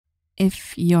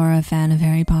If you're a fan of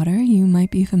Harry Potter, you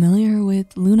might be familiar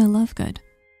with Luna Lovegood,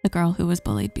 the girl who was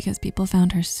bullied because people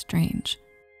found her strange.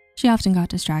 She often got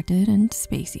distracted and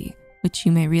spacey, which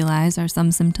you may realize are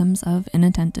some symptoms of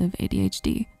inattentive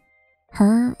ADHD.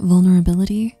 Her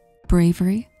vulnerability,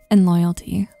 bravery, and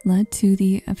loyalty led to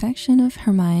the affection of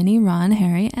Hermione, Ron,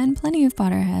 Harry, and plenty of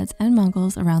Potterheads and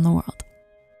Muggles around the world.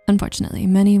 Unfortunately,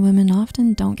 many women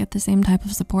often don't get the same type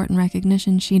of support and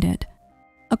recognition she did.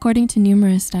 According to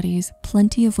numerous studies,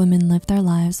 plenty of women live their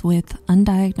lives with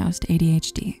undiagnosed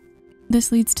ADHD. This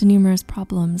leads to numerous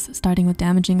problems, starting with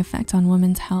damaging effects on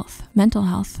women's health, mental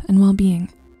health, and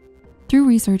well-being. Through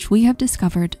research, we have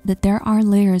discovered that there are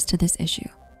layers to this issue.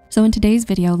 So in today's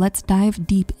video, let's dive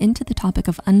deep into the topic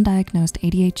of undiagnosed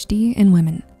ADHD in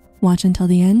women. Watch until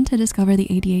the end to discover the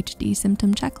ADHD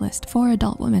symptom checklist for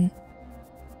adult women.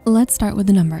 Let's start with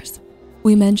the numbers.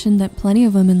 We mentioned that plenty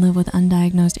of women live with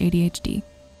undiagnosed ADHD.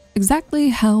 Exactly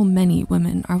how many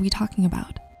women are we talking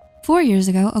about? 4 years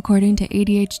ago, according to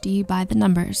ADHD by the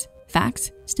Numbers, Facts,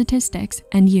 Statistics,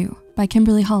 and You by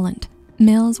Kimberly Holland,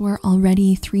 males were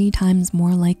already 3 times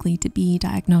more likely to be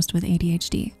diagnosed with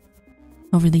ADHD.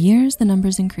 Over the years, the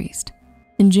numbers increased.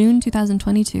 In June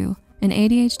 2022, an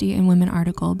ADHD in Women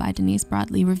article by Denise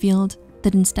Broadley revealed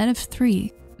that instead of 3,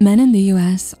 men in the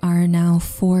US are now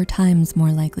 4 times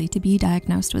more likely to be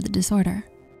diagnosed with the disorder.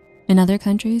 In other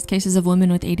countries, cases of women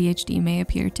with ADHD may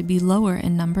appear to be lower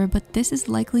in number, but this is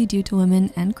likely due to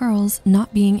women and girls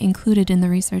not being included in the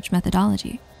research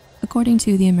methodology, according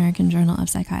to the American Journal of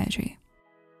Psychiatry.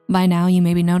 By now, you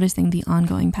may be noticing the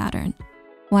ongoing pattern.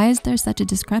 Why is there such a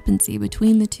discrepancy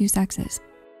between the two sexes?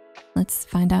 Let's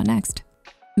find out next.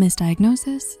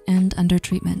 Misdiagnosis and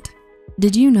undertreatment.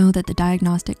 Did you know that the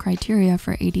diagnostic criteria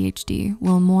for ADHD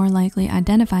will more likely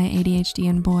identify ADHD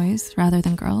in boys rather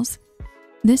than girls?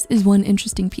 This is one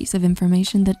interesting piece of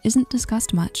information that isn't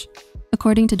discussed much.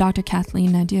 According to Dr.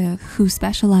 Kathleen Nadeau, who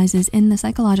specializes in the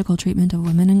psychological treatment of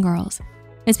women and girls,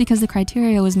 it's because the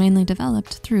criteria was mainly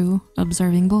developed through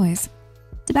observing boys.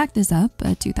 To back this up,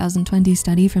 a 2020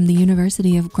 study from the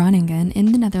University of Groningen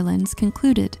in the Netherlands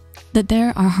concluded that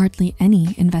there are hardly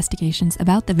any investigations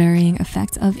about the varying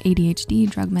effects of ADHD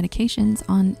drug medications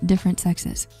on different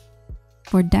sexes.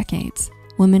 For decades,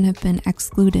 women have been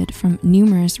excluded from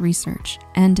numerous research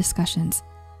and discussions.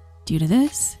 Due to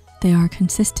this, they are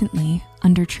consistently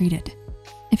undertreated.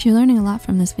 If you're learning a lot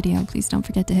from this video, please don't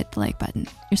forget to hit the like button.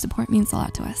 Your support means a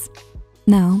lot to us.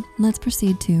 Now, let's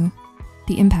proceed to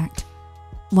the impact.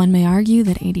 One may argue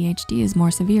that ADHD is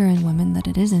more severe in women than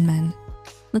it is in men.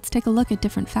 Let's take a look at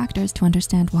different factors to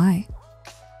understand why.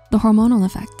 The hormonal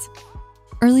effects.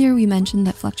 Earlier, we mentioned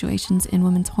that fluctuations in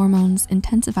women's hormones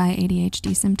intensify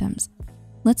ADHD symptoms.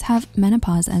 Let's have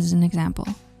menopause as an example.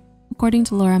 According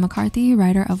to Laura McCarthy,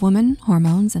 writer of Women,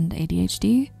 Hormones, and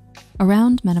ADHD,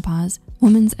 around menopause,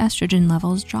 women's estrogen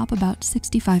levels drop about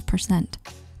 65%,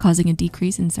 causing a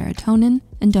decrease in serotonin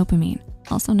and dopamine,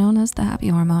 also known as the happy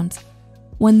hormones.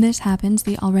 When this happens,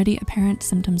 the already apparent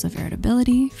symptoms of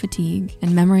irritability, fatigue,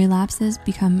 and memory lapses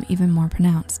become even more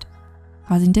pronounced,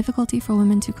 causing difficulty for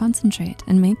women to concentrate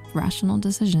and make rational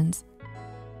decisions.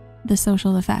 The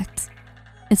social effects.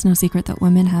 It's no secret that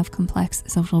women have complex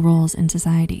social roles in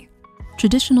society.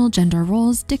 Traditional gender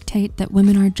roles dictate that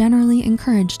women are generally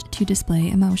encouraged to display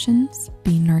emotions,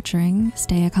 be nurturing,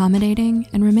 stay accommodating,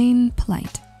 and remain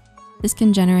polite. This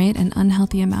can generate an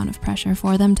unhealthy amount of pressure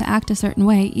for them to act a certain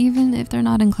way, even if they're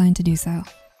not inclined to do so.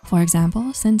 For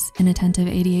example, since inattentive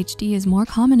ADHD is more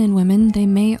common in women, they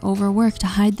may overwork to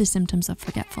hide the symptoms of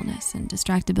forgetfulness and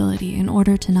distractibility in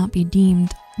order to not be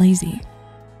deemed lazy.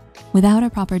 Without a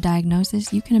proper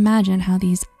diagnosis, you can imagine how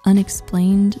these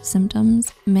unexplained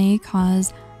symptoms may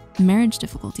cause marriage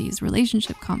difficulties,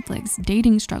 relationship conflicts,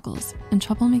 dating struggles, and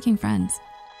trouble making friends.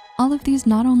 All of these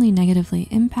not only negatively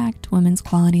impact women's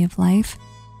quality of life,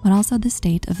 but also the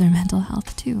state of their mental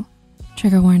health too.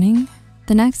 Trigger warning.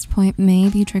 The next point may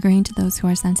be triggering to those who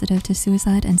are sensitive to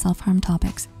suicide and self-harm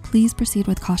topics. Please proceed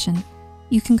with caution.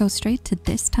 You can go straight to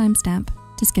this timestamp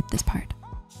to skip this part.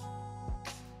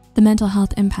 The mental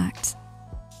health impacts.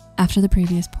 After the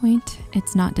previous point,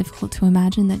 it's not difficult to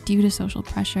imagine that due to social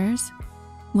pressures,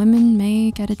 women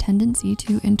may get a tendency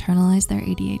to internalize their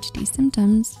ADHD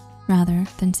symptoms rather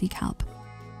than seek help.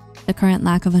 The current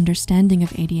lack of understanding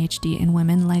of ADHD in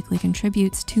women likely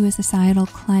contributes to a societal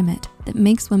climate that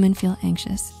makes women feel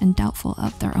anxious and doubtful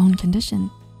of their own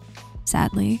condition.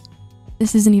 Sadly,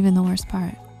 this isn't even the worst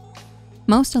part.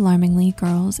 Most alarmingly,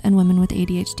 girls and women with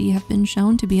ADHD have been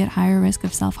shown to be at higher risk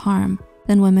of self-harm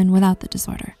than women without the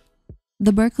disorder.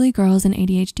 The Berkeley Girls and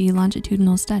ADHD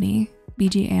Longitudinal Study,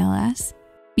 BGALS,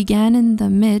 began in the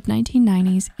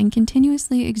mid-1990s and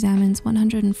continuously examines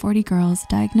 140 girls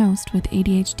diagnosed with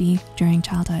ADHD during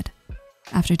childhood.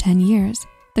 After 10 years,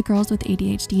 the girls with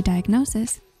ADHD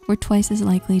diagnosis were twice as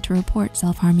likely to report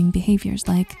self-harming behaviors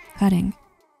like cutting,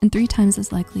 and 3 times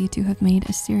as likely to have made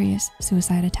a serious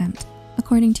suicide attempt,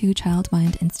 according to Child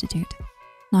Mind Institute.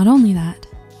 Not only that,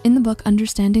 in the book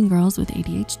Understanding Girls with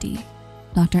ADHD,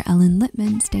 Dr. Ellen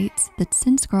Lippman states that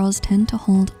since girls tend to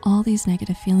hold all these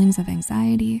negative feelings of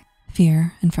anxiety,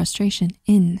 fear, and frustration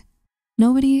in,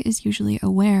 nobody is usually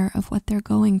aware of what they're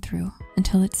going through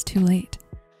until it's too late.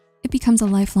 It becomes a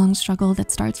lifelong struggle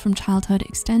that starts from childhood,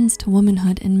 extends to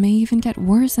womanhood, and may even get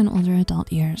worse in older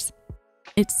adult years.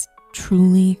 It's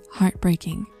truly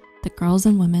heartbreaking that girls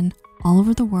and women all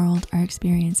over the world are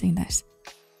experiencing this.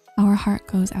 Our heart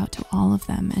goes out to all of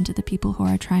them and to the people who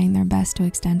are trying their best to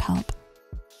extend help.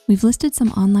 We've listed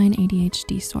some online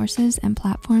ADHD sources and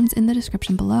platforms in the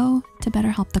description below to better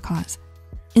help the cause.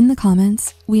 In the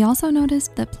comments, we also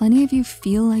noticed that plenty of you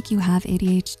feel like you have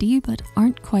ADHD but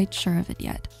aren't quite sure of it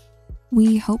yet.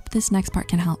 We hope this next part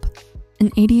can help.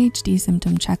 An ADHD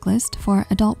symptom checklist for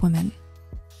adult women.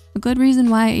 A good reason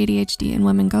why ADHD in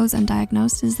women goes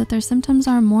undiagnosed is that their symptoms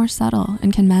are more subtle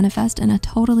and can manifest in a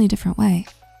totally different way.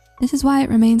 This is why it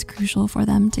remains crucial for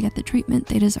them to get the treatment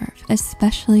they deserve,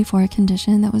 especially for a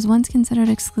condition that was once considered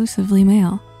exclusively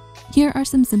male. Here are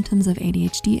some symptoms of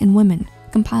ADHD in women,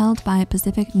 compiled by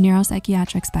Pacific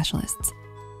neuropsychiatric specialists.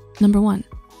 Number 1,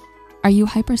 are you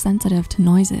hypersensitive to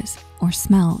noises or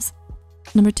smells?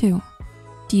 Number 2,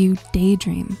 do you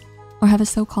daydream or have a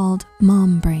so-called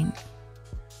mom brain?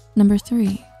 Number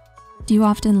 3, do you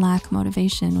often lack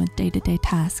motivation with day-to-day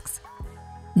tasks?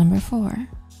 Number 4,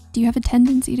 do you have a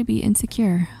tendency to be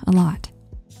insecure a lot?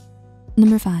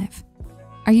 Number 5,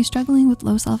 are you struggling with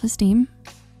low self-esteem?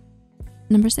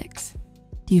 Number 6,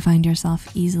 do you find yourself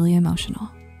easily emotional?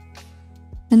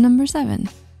 And number 7,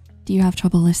 do you have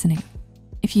trouble listening?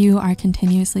 If you are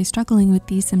continuously struggling with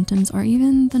these symptoms or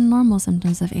even the normal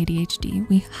symptoms of ADHD,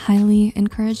 we highly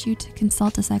encourage you to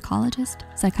consult a psychologist,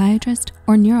 psychiatrist,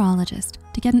 or neurologist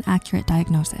to get an accurate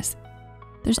diagnosis.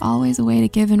 There's always a way to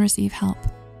give and receive help,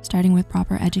 starting with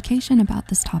proper education about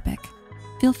this topic.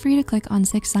 Feel free to click on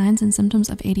 6 signs and symptoms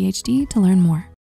of ADHD to learn more.